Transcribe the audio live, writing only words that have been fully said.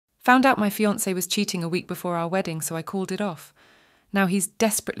Found out my fiancé was cheating a week before our wedding, so I called it off. Now he's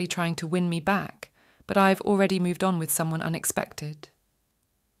desperately trying to win me back, but I've already moved on with someone unexpected.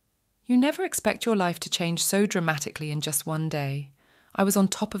 You never expect your life to change so dramatically in just one day. I was on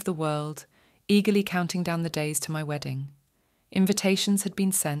top of the world, eagerly counting down the days to my wedding. Invitations had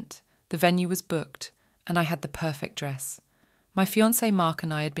been sent, the venue was booked, and I had the perfect dress. My fiancé Mark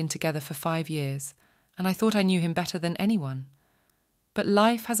and I had been together for 5 years, and I thought I knew him better than anyone. But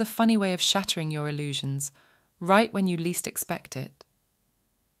life has a funny way of shattering your illusions, right when you least expect it.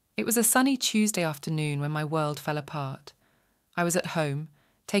 It was a sunny Tuesday afternoon when my world fell apart. I was at home,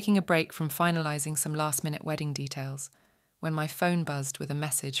 taking a break from finalising some last-minute wedding details, when my phone buzzed with a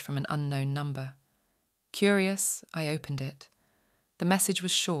message from an unknown number. Curious, I opened it. The message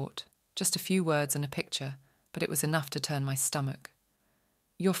was short, just a few words and a picture, but it was enough to turn my stomach.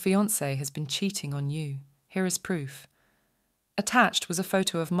 Your fiancé has been cheating on you. Here is proof. Attached was a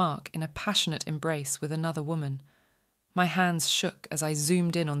photo of Mark in a passionate embrace with another woman. My hands shook as I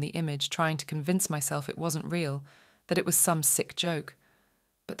zoomed in on the image, trying to convince myself it wasn't real, that it was some sick joke.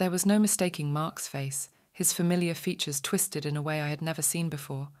 But there was no mistaking Mark's face, his familiar features twisted in a way I had never seen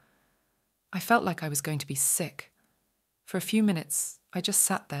before. I felt like I was going to be sick. For a few minutes, I just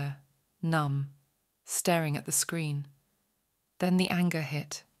sat there, numb, staring at the screen. Then the anger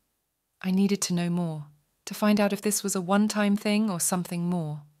hit. I needed to know more, to find out if this was a one-time thing or something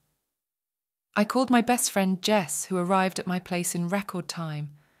more. I called my best friend Jess, who arrived at my place in record time.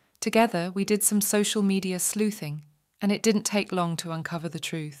 Together, we did some social media sleuthing, and it didn't take long to uncover the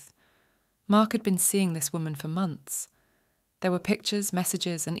truth. Mark had been seeing this woman for months. There were pictures,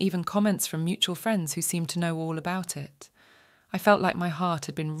 messages, and even comments from mutual friends who seemed to know all about it. I felt like my heart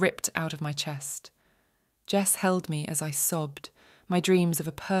had been ripped out of my chest. Jess held me as I sobbed, my dreams of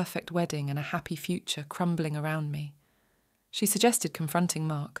a perfect wedding and a happy future crumbling around me. She suggested confronting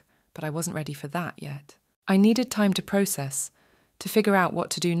Mark, but I wasn't ready for that yet. I needed time to process, to figure out what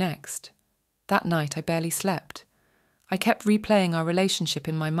to do next. That night I barely slept. I kept replaying our relationship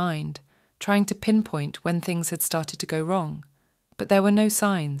in my mind, trying to pinpoint when things had started to go wrong. But there were no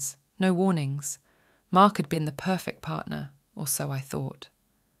signs, no warnings. Mark had been the perfect partner, or so I thought.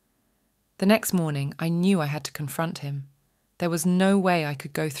 The next morning I knew I had to confront him. There was no way I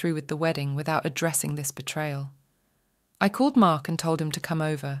could go through with the wedding without addressing this betrayal. I called Mark and told him to come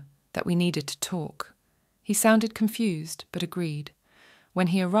over, that we needed to talk. He sounded confused, but agreed. When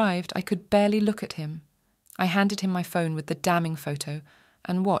he arrived, I could barely look at him. I handed him my phone with the damning photo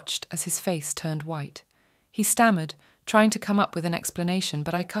and watched as his face turned white. He stammered, trying to come up with an explanation,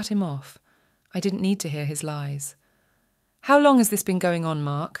 but I cut him off. I didn't need to hear his lies. "How long has this been going on,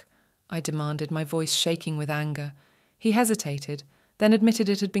 Mark?" I demanded, my voice shaking with anger. He hesitated, then admitted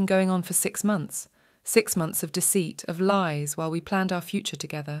it had been going on for 6 months. 6 months of deceit, of lies, while we planned our future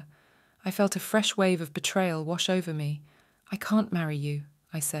together. I felt a fresh wave of betrayal wash over me. "I can't marry you,"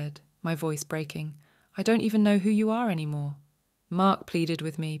 I said, my voice breaking. "I don't even know who you are anymore." Mark pleaded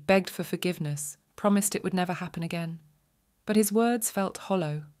with me, begged for forgiveness, promised it would never happen again. But his words felt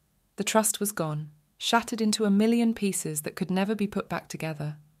hollow. The trust was gone, shattered into a million pieces that could never be put back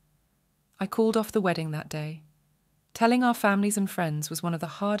together. I called off the wedding that day. Telling our families and friends was one of the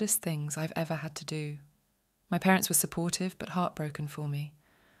hardest things I've ever had to do. My parents were supportive but heartbroken for me.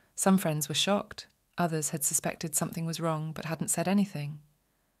 Some friends were shocked. Others had suspected something was wrong but hadn't said anything.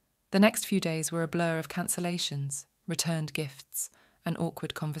 The next few days were a blur of cancellations, returned gifts, and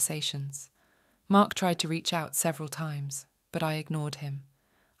awkward conversations. Mark tried to reach out several times, but I ignored him.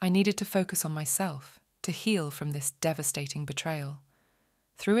 I needed to focus on myself, to heal from this devastating betrayal.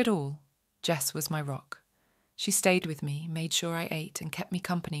 Through it all, Jess was my rock. She stayed with me, made sure I ate, and kept me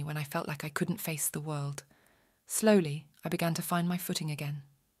company when I felt like I couldn't face the world. Slowly, I began to find my footing again.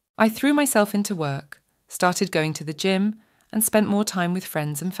 I threw myself into work, started going to the gym, and spent more time with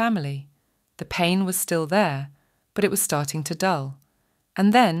friends and family. The pain was still there, but it was starting to dull.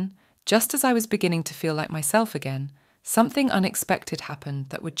 And then, just as I was beginning to feel like myself again, something unexpected happened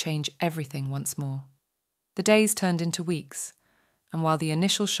that would change everything once more. The days turned into weeks, and while the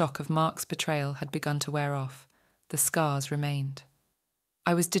initial shock of Mark's betrayal had begun to wear off, the scars remained.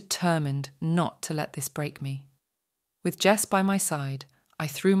 I was determined not to let this break me. With Jess by my side, I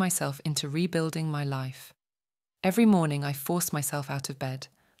threw myself into rebuilding my life. Every morning I forced myself out of bed,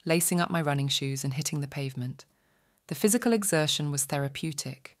 lacing up my running shoes and hitting the pavement. The physical exertion was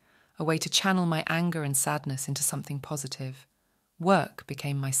therapeutic, a way to channel my anger and sadness into something positive. Work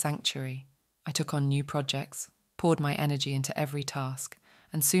became my sanctuary. I took on new projects, poured my energy into every task,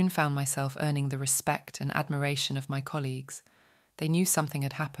 and soon found myself earning the respect and admiration of my colleagues. They knew something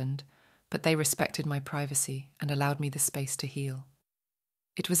had happened, but they respected my privacy and allowed me the space to heal.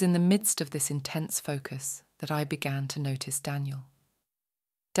 It was in the midst of this intense focus that I began to notice Daniel.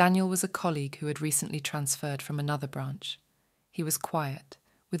 Daniel was a colleague who had recently transferred from another branch. He was quiet,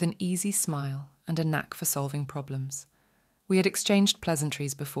 with an easy smile and a knack for solving problems. We had exchanged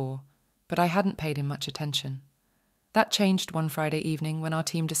pleasantries before, but I hadn't paid him much attention. That changed one Friday evening when our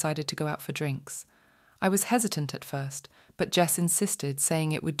team decided to go out for drinks. I was hesitant at first, but Jess insisted,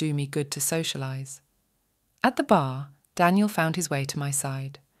 saying it would do me good to socialise. At the bar, Daniel found his way to my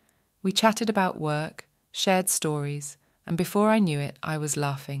side. We chatted about work, shared stories, and before I knew it, I was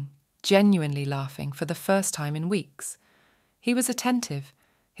laughing, genuinely laughing, for the first time in weeks. He was attentive,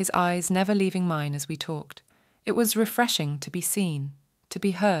 his eyes never leaving mine as we talked. It was refreshing to be seen, to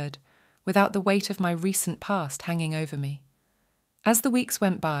be heard, without the weight of my recent past hanging over me. As the weeks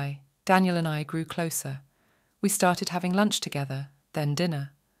went by, Daniel and I grew closer. We started having lunch together, then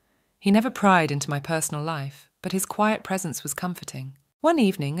dinner. He never pried into my personal life, but his quiet presence was comforting. One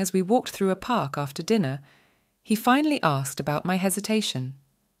evening, as we walked through a park after dinner, he finally asked about my hesitation.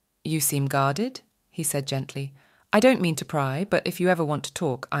 "You seem guarded," he said gently. "I don't mean to pry, but if you ever want to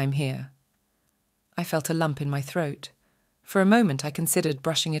talk, I'm here." I felt a lump in my throat. For a moment I considered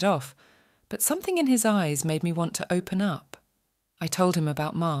brushing it off, but something in his eyes made me want to open up. I told him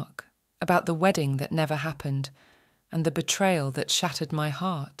about Mark, about the wedding that never happened, and the betrayal that shattered my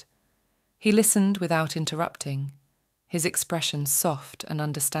heart. He listened without interrupting, his expression soft and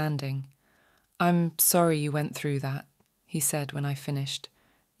understanding. "I'm sorry you went through that," he said when I finished.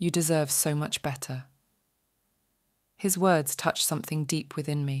 "You deserve so much better." His words touched something deep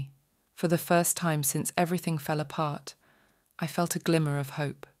within me. For the first time since everything fell apart, I felt a glimmer of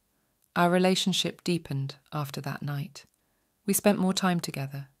hope. Our relationship deepened after that night. We spent more time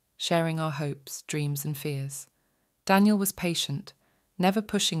together, sharing our hopes, dreams, and fears. Daniel was patient, never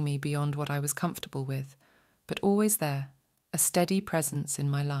pushing me beyond what I was comfortable with, but always there, a steady presence in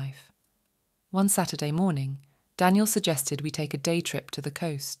my life. One Saturday morning, Daniel suggested we take a day trip to the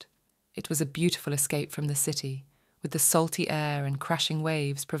coast. It was a beautiful escape from the city, with the salty air and crashing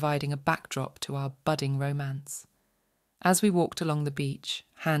waves providing a backdrop to our budding romance. As we walked along the beach,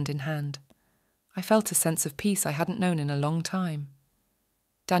 hand in hand, I felt a sense of peace I hadn't known in a long time.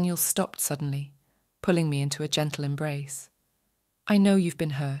 Daniel stopped suddenly, pulling me into a gentle embrace. "I know you've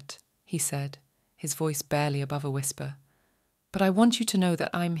been hurt," he said, his voice barely above a whisper, "but I want you to know that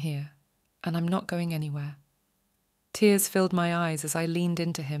I'm here, and I'm not going anywhere." Tears filled my eyes as I leaned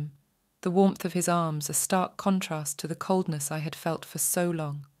into him, the warmth of his arms a stark contrast to the coldness I had felt for so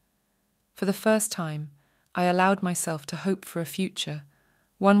long. For the first time, I allowed myself to hope for a future,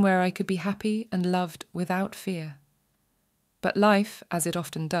 one where I could be happy and loved without fear. But life, as it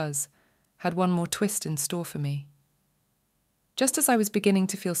often does, had one more twist in store for me. Just as I was beginning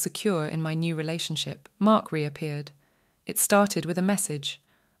to feel secure in my new relationship, Mark reappeared. It started with a message,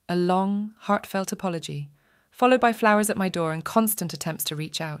 a long, heartfelt apology, followed by flowers at my door and constant attempts to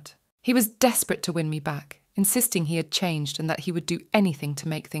reach out. He was desperate to win me back, insisting he had changed and that he would do anything to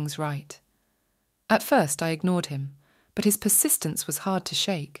make things right. At first I ignored him, but his persistence was hard to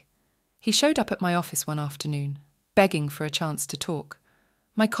shake. He showed up at my office one afternoon, begging for a chance to talk.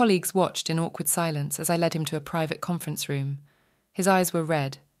 My colleagues watched in awkward silence as I led him to a private conference room. His eyes were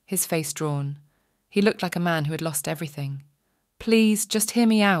red, his face drawn. He looked like a man who had lost everything. "Please, just hear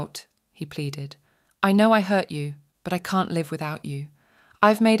me out," he pleaded. "I know I hurt you, but I can't live without you.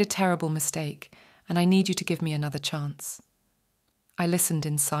 I've made a terrible mistake, and I need you to give me another chance." I listened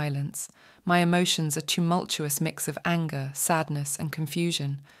in silence, my emotions a tumultuous mix of anger, sadness, and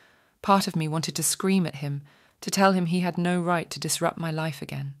confusion. Part of me wanted to scream at him, to tell him he had no right to disrupt my life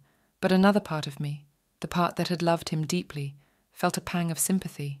again. But another part of me, the part that had loved him deeply, felt a pang of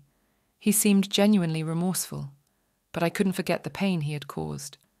sympathy. He seemed genuinely remorseful, but I couldn't forget the pain he had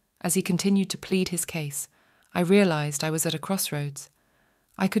caused. As he continued to plead his case, I realized I was at a crossroads.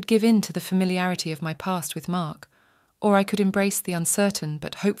 I could give in to the familiarity of my past with Mark, or I could embrace the uncertain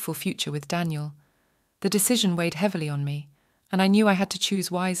but hopeful future with Daniel. The decision weighed heavily on me, and I knew I had to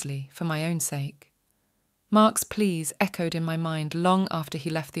choose wisely for my own sake. Mark's pleas echoed in my mind long after he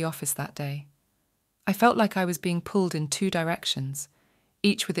left the office that day. I felt like I was being pulled in two directions,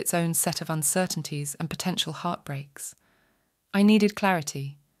 each with its own set of uncertainties and potential heartbreaks. I needed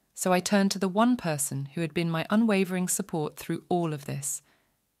clarity, so I turned to the one person who had been my unwavering support through all of this,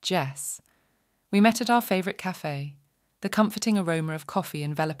 Jess. We met at our favourite cafe, the comforting aroma of coffee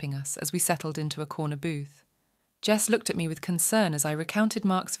enveloping us as we settled into a corner booth. Jess looked at me with concern as I recounted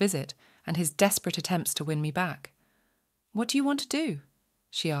Mark's visit and his desperate attempts to win me back. "What do you want to do?"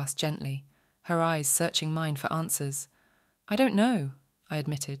 she asked gently, her eyes searching mine for answers. "I don't know," I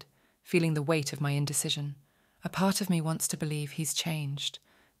admitted, feeling the weight of my indecision. A part of me wants to believe he's changed,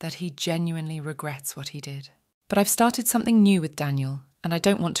 that he genuinely regrets what he did. But I've started something new with Daniel, and I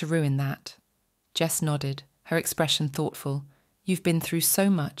don't want to ruin that. Jess nodded, her expression thoughtful. You've been through so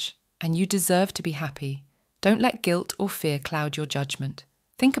much, and you deserve to be happy. Don't let guilt or fear cloud your judgment.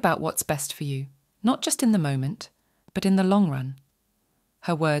 Think about what's best for you, not just in the moment, but in the long run.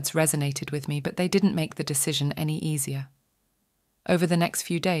 Her words resonated with me, but they didn't make the decision any easier. Over the next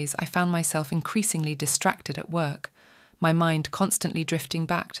few days, I found myself increasingly distracted at work, my mind constantly drifting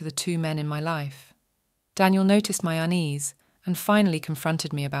back to the two men in my life. Daniel noticed my unease and finally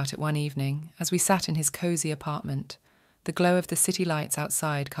confronted me about it one evening as we sat in his cosy apartment, the glow of the city lights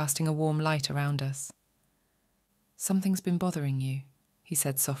outside casting a warm light around us. "Something's been bothering you," he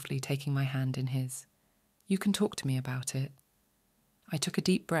said softly, taking my hand in his. "You can talk to me about it." I took a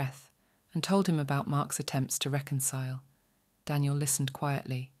deep breath and told him about Mark's attempts to reconcile. Daniel listened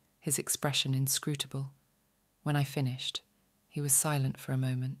quietly, his expression inscrutable. When I finished, he was silent for a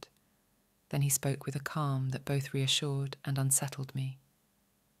moment. Then he spoke with a calm that both reassured and unsettled me.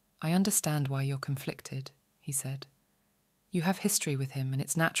 "I understand why you're conflicted," he said. "You have history with him and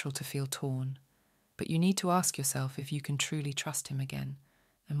it's natural to feel torn. But you need to ask yourself if you can truly trust him again.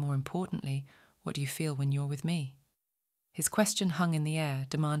 And more importantly, what do you feel when you're with me?" His question hung in the air,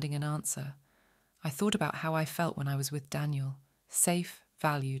 demanding an answer. I thought about how I felt when I was with Daniel, safe,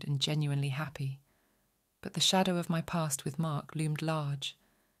 valued, and genuinely happy. But the shadow of my past with Mark loomed large,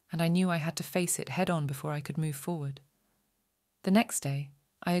 and I knew I had to face it head-on before I could move forward. The next day,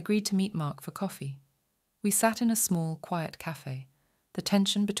 I agreed to meet Mark for coffee. We sat in a small, quiet cafe, the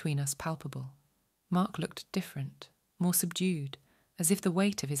tension between us palpable. Mark looked different, more subdued, as if the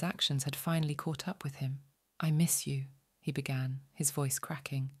weight of his actions had finally caught up with him. "I miss you," he began, his voice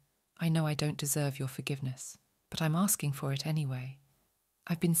cracking. "I know I don't deserve your forgiveness, but I'm asking for it anyway.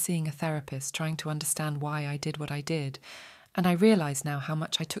 I've been seeing a therapist, trying to understand why I did what I did, and I realize now how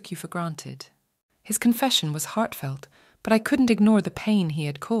much I took you for granted." His confession was heartfelt, but I couldn't ignore the pain he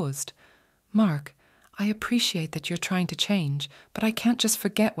had caused. "Mark, I appreciate that you're trying to change, but I can't just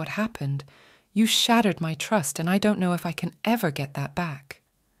forget what happened. You shattered my trust, and I don't know if I can ever get that back."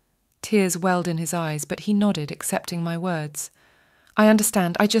 Tears welled in his eyes, but he nodded, accepting my words. "I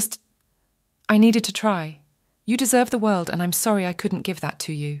understand. I needed to try. You deserve the world, and I'm sorry I couldn't give that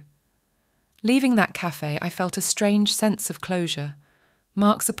to you." Leaving that cafe, I felt a strange sense of closure.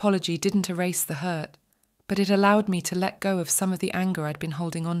 Mark's apology didn't erase the hurt, but it allowed me to let go of some of the anger I'd been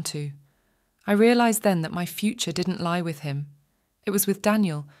holding on to. I realized then that my future didn't lie with him. It was with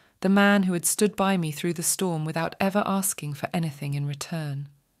Daniel, the man who had stood by me through the storm without ever asking for anything in return.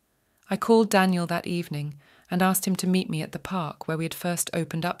 I called Daniel that evening and asked him to meet me at the park where we had first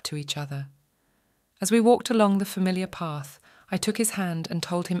opened up to each other. As we walked along the familiar path, I took his hand and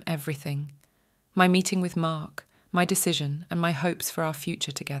told him everything. My meeting with Mark, my decision, and my hopes for our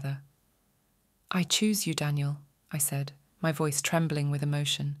future together. "I choose you, Daniel," I said, my voice trembling with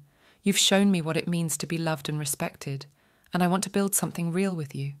emotion. "You've shown me what it means to be loved and respected, and I want to build something real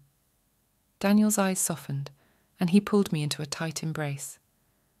with you." Daniel's eyes softened, and he pulled me into a tight embrace.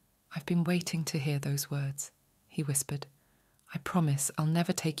 "I've been waiting to hear those words," he whispered. "I promise I'll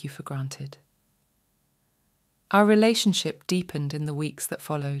never take you for granted." Our relationship deepened in the weeks that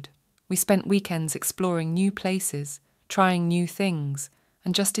followed. We spent weekends exploring new places, trying new things,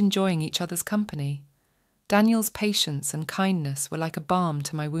 and just enjoying each other's company. Daniel's patience and kindness were like a balm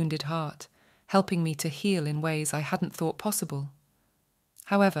to my wounded heart, helping me to heal in ways I hadn't thought possible.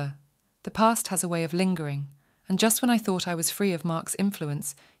 However, the past has a way of lingering, and just when I thought I was free of Mark's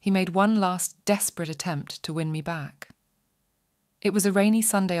influence, he made one last desperate attempt to win me back. It was a rainy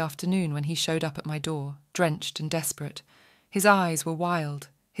Sunday afternoon when he showed up at my door, drenched and desperate. His eyes were wild,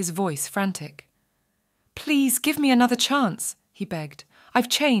 his voice frantic. "Please, give me another chance," he begged. "I've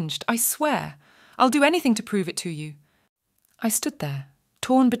changed, I swear. I'll do anything to prove it to you." I stood there,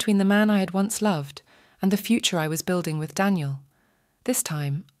 torn between the man I had once loved and the future I was building with Daniel. This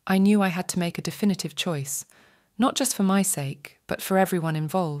time, I knew I had to make a definitive choice, not just for my sake, but for everyone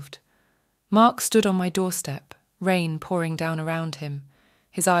involved. Mark stood on my doorstep, rain pouring down around him,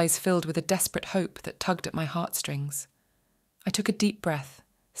 his eyes filled with a desperate hope that tugged at my heartstrings. I took a deep breath,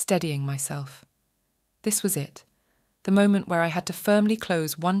 steadying myself. This was it, the moment where I had to firmly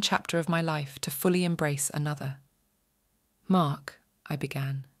close one chapter of my life to fully embrace another. "Mark," I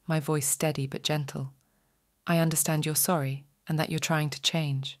began, my voice steady but gentle. "I understand you're sorry and that you're trying to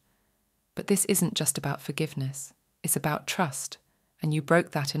change. But this isn't just about forgiveness. It's about trust, and you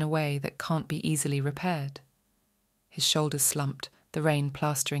broke that in a way that can't be easily repaired." His shoulders slumped, the rain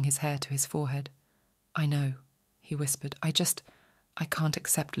plastering his hair to his forehead. "I know," he whispered. I can't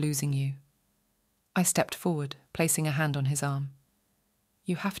accept losing you." I stepped forward, placing a hand on his arm.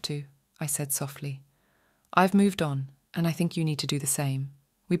 You have to, I said softly. I've moved on, and I think you need to do the same.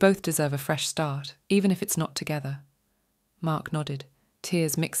 We both deserve a fresh start, even if it's not together. Mark nodded,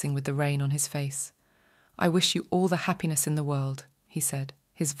 tears mixing with the rain on his face. I wish you all the happiness in the world, he said,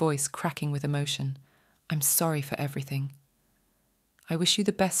 his voice cracking with emotion. I'm sorry for everything. I wish you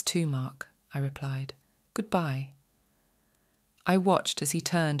the best too, Mark, I replied. Goodbye. I watched as he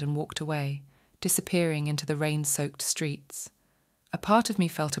turned and walked away, disappearing into the rain-soaked streets. A part of me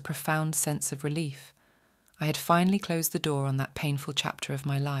felt a profound sense of relief. I had finally closed the door on that painful chapter of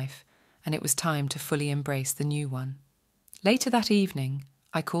my life, and it was time to fully embrace the new one. Later that evening,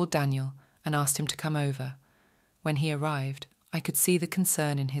 I called Daniel and asked him to come over. When he arrived, I could see the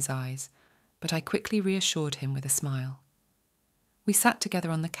concern in his eyes, but I quickly reassured him with a smile. We sat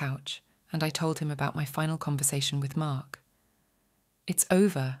together on the couch, and I told him about my final conversation with Mark. It's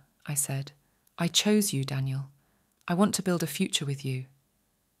over, I said. I chose you, Daniel. I want to build a future with you.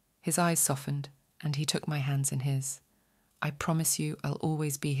 His eyes softened, and he took my hands in his. I promise you I'll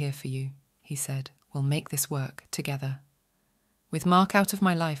always be here for you, he said. We'll make this work together. With Mark out of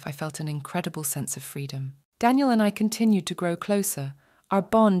my life, I felt an incredible sense of freedom. Daniel and I continued to grow closer, our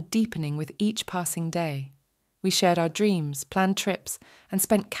bond deepening with each passing day. We shared our dreams, planned trips, and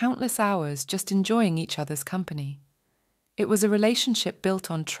spent countless hours just enjoying each other's company. It was a relationship built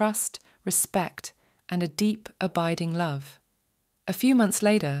on trust, respect, and a deep, abiding love. A few months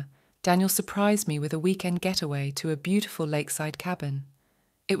later, Daniel surprised me with a weekend getaway to a beautiful lakeside cabin.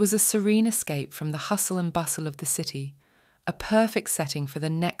 It was a serene escape from the hustle and bustle of the city, a perfect setting for the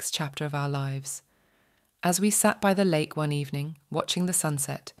next chapter of our lives. As we sat by the lake one evening, watching the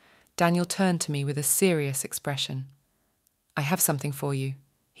sunset, Daniel turned to me with a serious expression. I have something for you,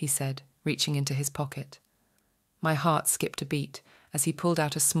 he said, reaching into his pocket. My heart skipped a beat as he pulled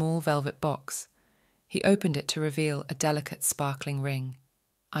out a small velvet box. He opened it to reveal a delicate, sparkling ring.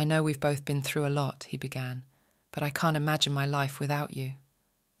 I know we've both been through a lot, he began, but I can't imagine my life without you.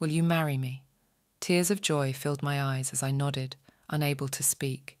 Will you marry me? Tears of joy filled my eyes as I nodded, unable to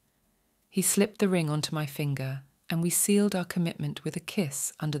speak. He slipped the ring onto my finger, and we sealed our commitment with a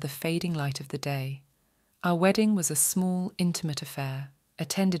kiss under the fading light of the day. Our wedding was a small, intimate affair,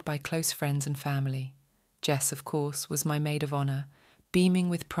 attended by close friends and family. Jess, of course, was my maid of honour, beaming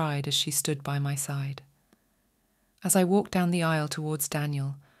with pride as she stood by my side. As I walked down the aisle towards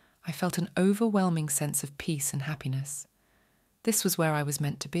Daniel, I felt an overwhelming sense of peace and happiness. This was where I was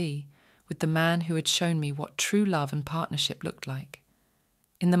meant to be, with the man who had shown me what true love and partnership looked like.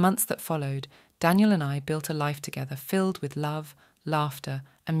 In the months that followed, Daniel and I built a life together filled with love, laughter,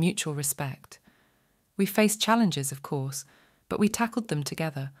 and mutual respect. We faced challenges, of course, but we tackled them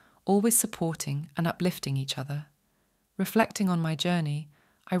together, always supporting and uplifting each other. Reflecting on my journey,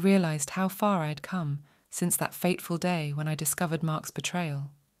 I realised how far I had come since that fateful day when I discovered Mark's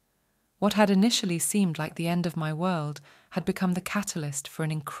betrayal. What had initially seemed like the end of my world had become the catalyst for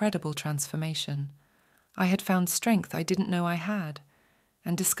an incredible transformation. I had found strength I didn't know I had,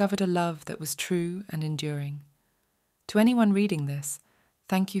 and discovered a love that was true and enduring. To anyone reading this,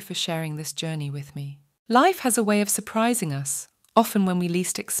 thank you for sharing this journey with me. Life has a way of surprising us, often when we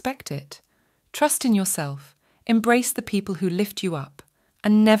least expect it. Trust in yourself, embrace the people who lift you up,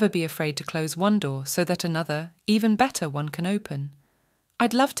 and never be afraid to close one door so that another, even better one can open.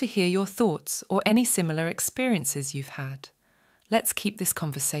 I'd love to hear your thoughts or any similar experiences you've had. Let's keep this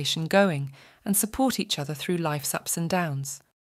conversation going and support each other through life's ups and downs.